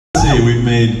see, we've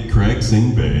made Craig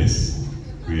sing bass.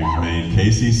 We've made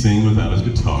Casey sing without his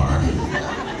guitar.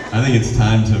 I think it's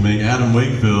time to make Adam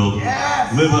Wakefield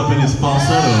live up in his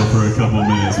falsetto for a couple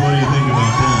minutes. What do you think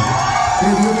about that?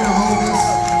 Dude, we're gonna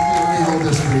hold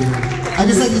this for you. I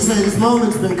just like to say, this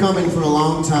moment's been coming for a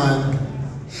long time.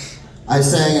 I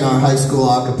sang in our high school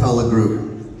a cappella group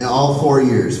all 4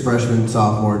 years, freshman,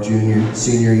 sophomore, junior,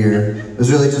 senior year. It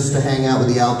was really just to hang out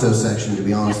with the alto section, to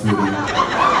be honest with you.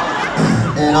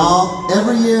 And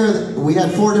every year, we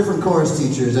had 4 different chorus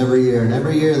teachers every year, and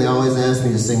every year they always asked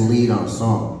me to sing lead on a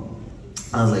song.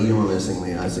 I was like, you don't want me to sing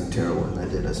lead, I sing terrible, and I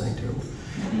sang terrible.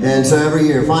 And so every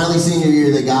year, finally senior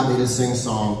year, they got me to sing a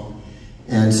song.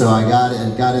 And so I got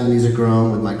in the music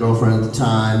room with my girlfriend at the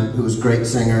time, who was a great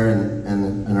singer,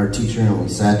 and our teacher, and we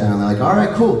sat down, and they're like, all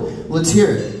right, cool, let's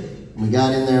hear it. And we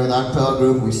got in there with our acapella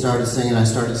group, and we started singing, I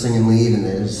started singing lead, and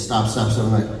they just stop,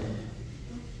 I'm like,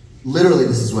 literally,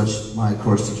 this is what my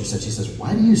chorus teacher said. She says,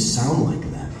 why do you sound like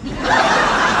that?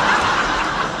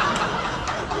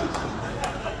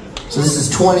 So this is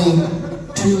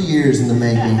 22 years in the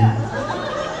making.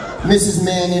 Mrs.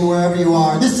 Mannion, wherever you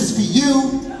are, this is for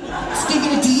you.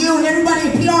 Sticking it to you and everybody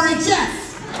at PRHS.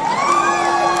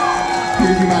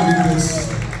 Here, you gotta do this.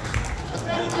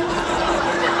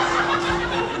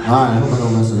 Alright, I hope I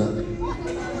don't mess it up.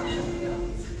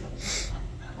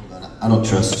 I don't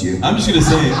trust you. I'm just gonna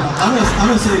say, I'm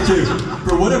gonna say too,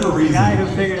 for whatever reason,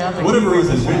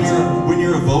 when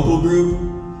you're a vocal group,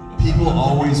 people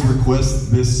always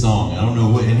request this song. I don't know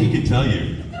what, and he can tell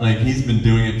you, like he's been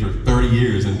doing it for 30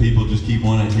 years, and people just keep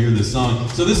wanting to hear this song.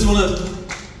 So this is one of,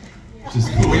 just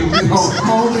cool.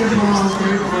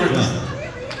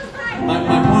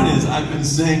 My point is, I've been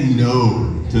saying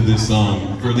no to this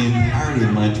song for the entirety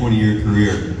of my 20-year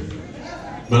career,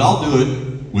 but I'll do it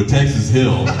with Texas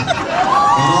Hill.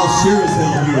 And I'll sure as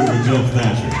hell do it with Joe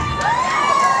Thatcher.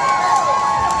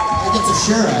 I get to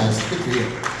sure as. Good for you.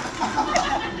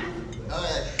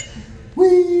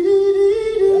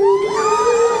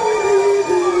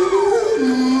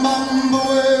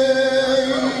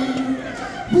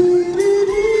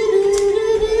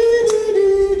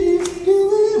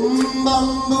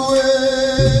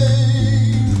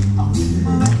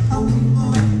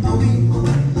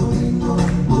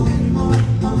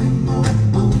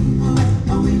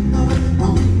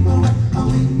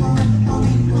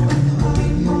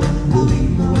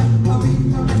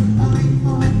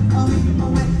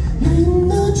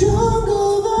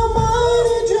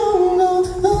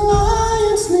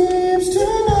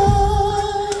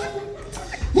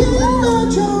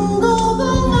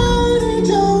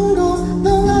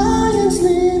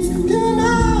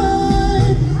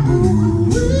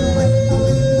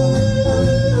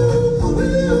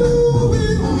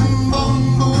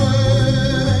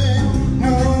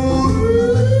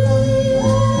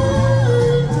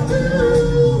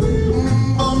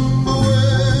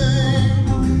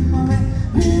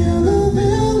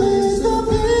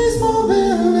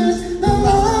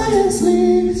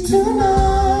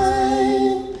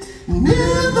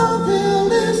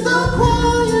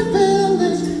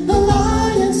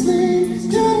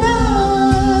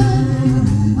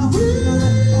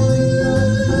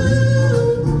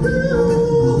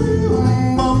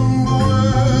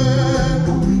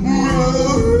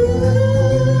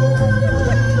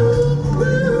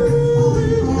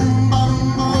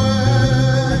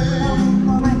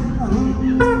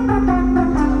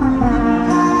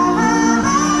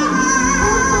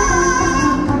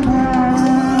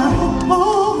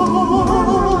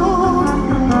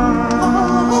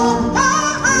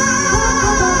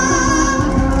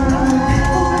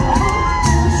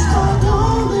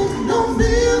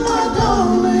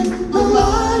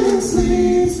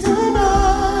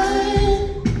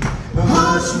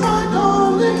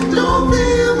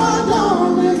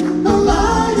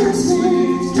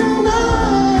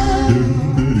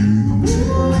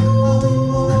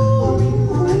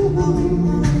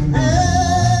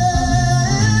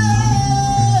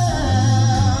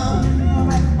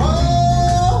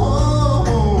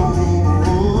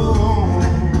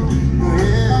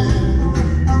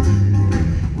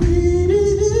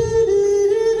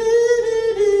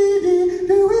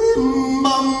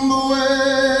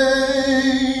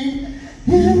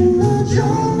 In the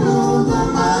jungle.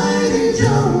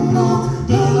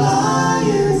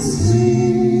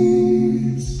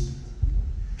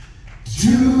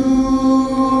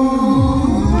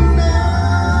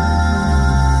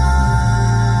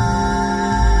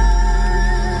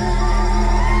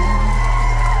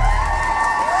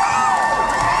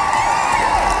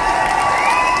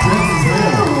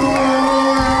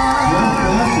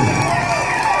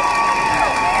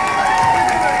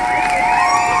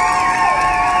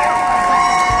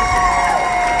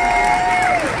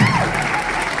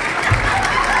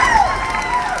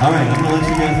 All right, I'm gonna let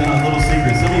you guys in on a little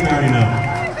secret. Some of you already know.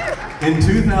 In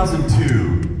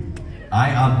 2002, I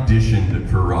auditioned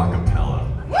for Rockapella.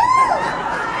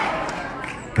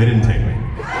 They didn't take me.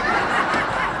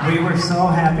 We were so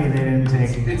happy they didn't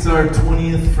take you. It's our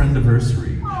 20th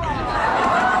friendiversary.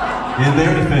 In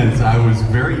their defense, I was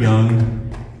very young,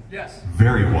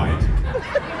 very white,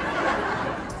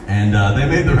 and they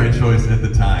made the right choice at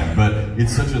the time, but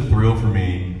it's such a thrill for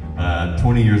me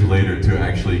 20 years later to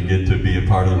actually get to be a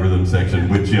part of the rhythm section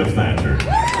with Jeff Thatcher.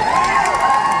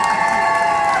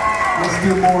 Let's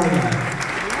do more of that.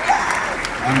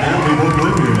 I'm down, we both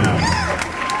live